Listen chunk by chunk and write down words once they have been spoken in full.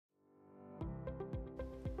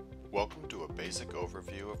Welcome to a basic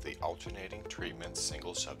overview of the alternating treatment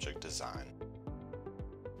single subject design.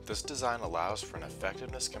 This design allows for an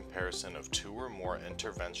effectiveness comparison of two or more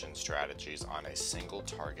intervention strategies on a single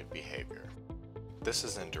target behavior. This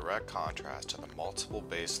is in direct contrast to the multiple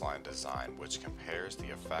baseline design, which compares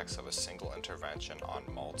the effects of a single intervention on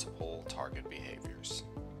multiple target behaviors.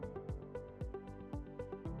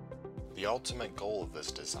 The ultimate goal of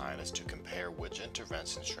this design is to compare which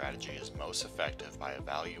intervention strategy is most effective by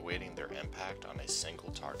evaluating their impact on a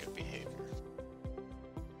single target behavior.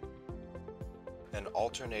 An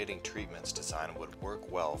alternating treatments design would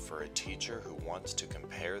work well for a teacher who wants to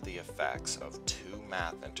compare the effects of two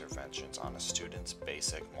math interventions on a student's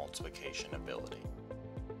basic multiplication ability.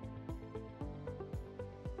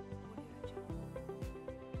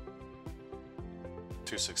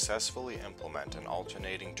 To successfully implement an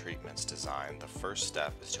alternating treatments design, the first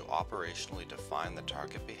step is to operationally define the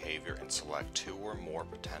target behavior and select two or more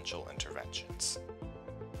potential interventions.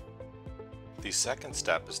 The second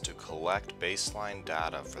step is to collect baseline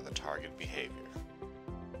data for the target behavior.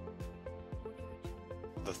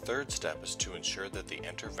 The third step is to ensure that the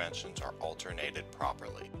interventions are alternated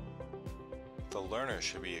properly. The learner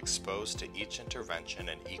should be exposed to each intervention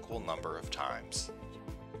an equal number of times.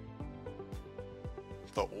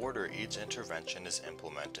 The order each intervention is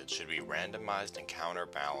implemented should be randomized and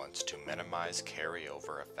counterbalanced to minimize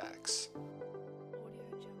carryover effects.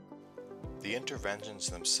 The interventions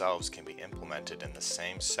themselves can be implemented in the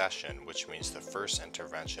same session, which means the first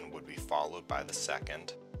intervention would be followed by the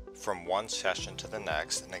second, from one session to the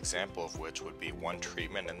next, an example of which would be one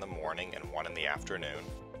treatment in the morning and one in the afternoon,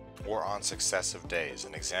 or on successive days,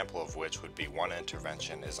 an example of which would be one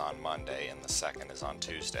intervention is on Monday and the second is on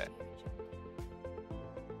Tuesday.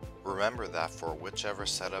 Remember that for whichever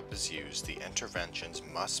setup is used, the interventions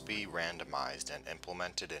must be randomized and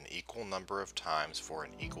implemented an equal number of times for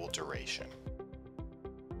an equal duration.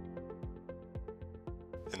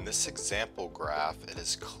 In this example graph, it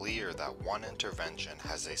is clear that one intervention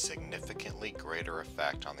has a significantly greater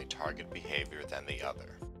effect on the target behavior than the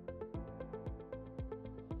other.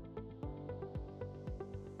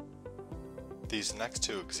 These next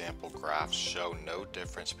two example graphs show no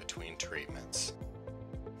difference between treatments.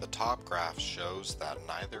 The top graph shows that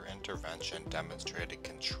neither intervention demonstrated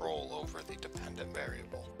control over the dependent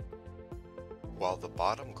variable, while the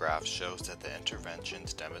bottom graph shows that the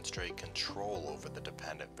interventions demonstrate control over the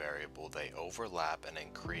dependent variable. They overlap and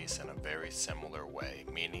increase in a very similar way,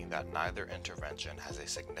 meaning that neither intervention has a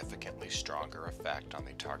significantly stronger effect on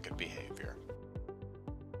the target behavior.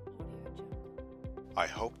 I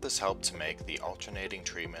hope this helped to make the alternating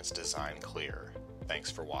treatments design clearer. Thanks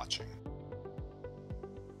for watching.